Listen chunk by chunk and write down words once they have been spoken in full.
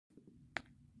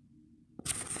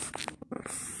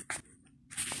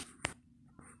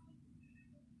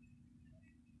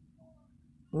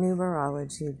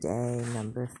Numerology Day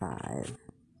number 5.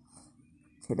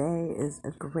 Today is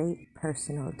a great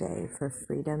personal day for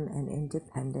freedom and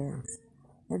independence,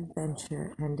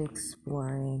 adventure and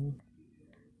exploring,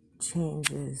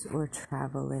 changes or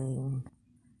traveling,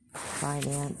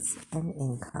 finance and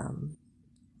income.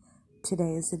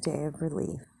 Today is a day of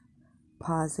relief.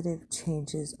 Positive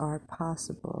changes are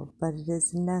possible, but it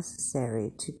is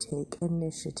necessary to take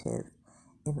initiative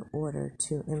in order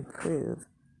to improve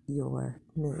your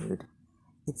mood.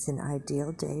 It's an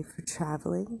ideal day for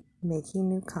traveling, making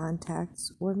new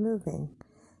contacts, or moving.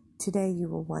 Today you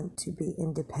will want to be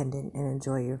independent and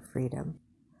enjoy your freedom.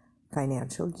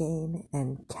 Financial gain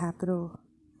and capital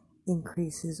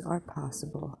increases are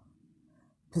possible.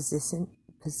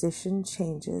 Position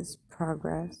changes,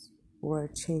 progress, or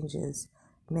changes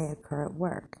may occur at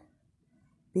work.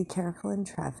 Be careful in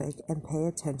traffic and pay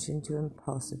attention to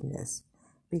impulsiveness,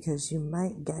 because you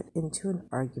might get into an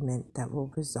argument that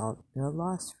will result in a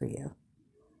loss for you.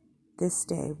 This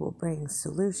day will bring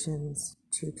solutions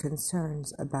to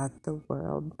concerns about the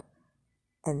world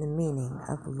and the meaning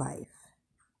of life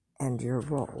and your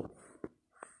role.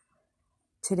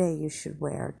 Today you should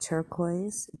wear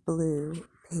turquoise, blue,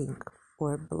 pink,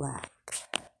 or black.